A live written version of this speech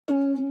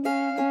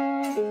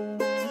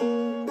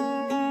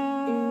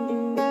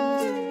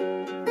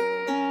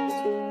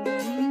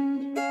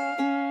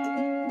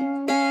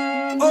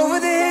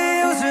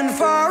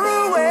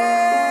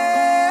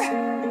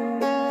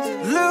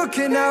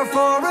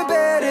for a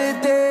better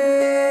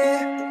day.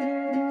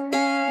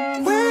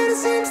 When it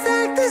seems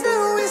like there's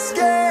no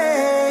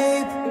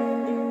escape,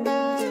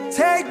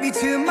 take me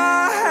to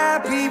my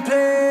happy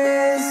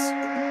place.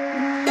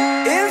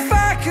 If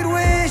I could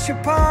wish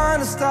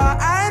upon a star,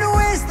 I'd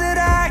wish that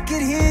I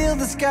could heal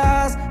the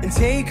scars and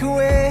take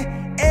away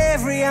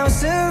every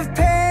ounce of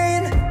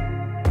pain.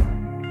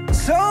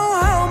 So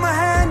hold my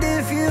hand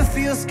if you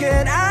feel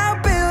scared.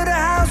 I'll build a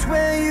house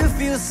where you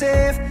feel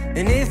safe,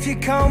 and if you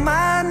call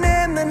my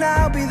name, then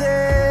I'll be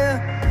there.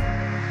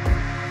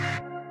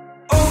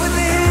 Over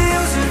the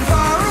hills and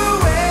far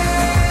away,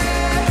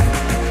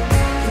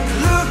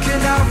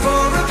 looking out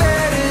for a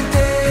better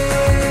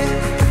day.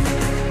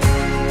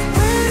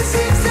 When it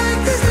seems like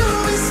there's no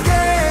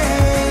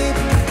escape,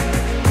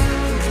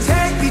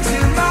 take me to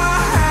my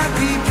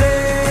happy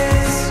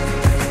place.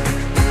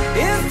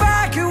 If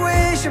I could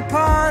wish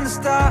upon a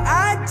star,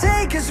 I'd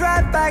take us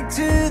right back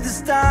to the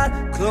start.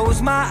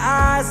 Close my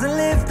eyes and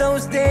live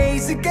those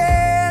days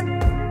again.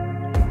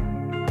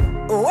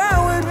 Oh, I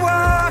would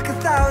walk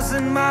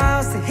 1,000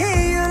 miles to hear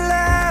you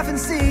laugh and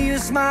see you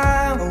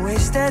smile. I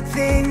wish that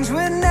things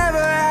would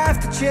never have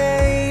to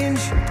change.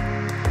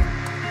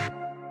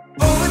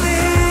 Over the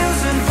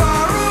hills and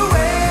far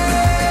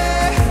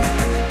away,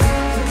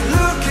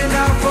 looking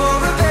out for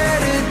a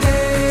better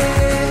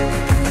day.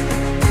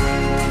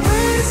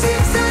 When it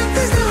seems like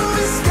there's no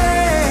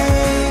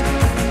escape,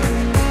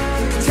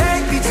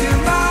 take me to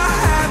my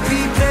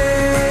happy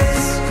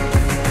place.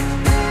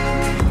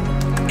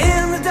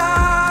 In the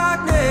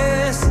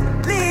darkness,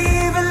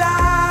 leave a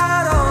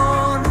light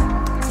on.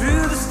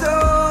 Through the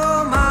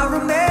storm, I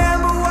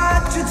remember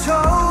what you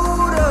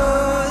told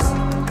us.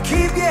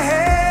 Keep your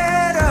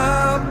head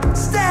up,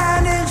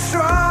 standing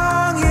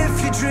strong. If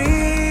you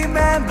dream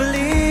and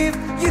believe,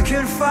 you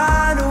can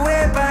find a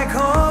way back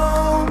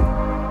home.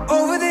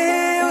 Over the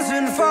hills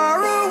and far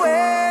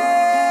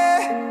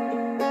away,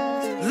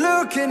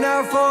 looking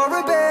out for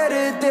a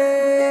better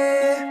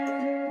day.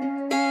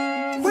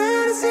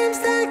 When it seems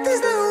like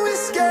there's no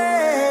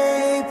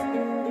escape,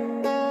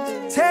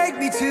 take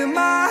me to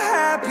my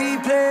happy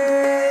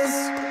place.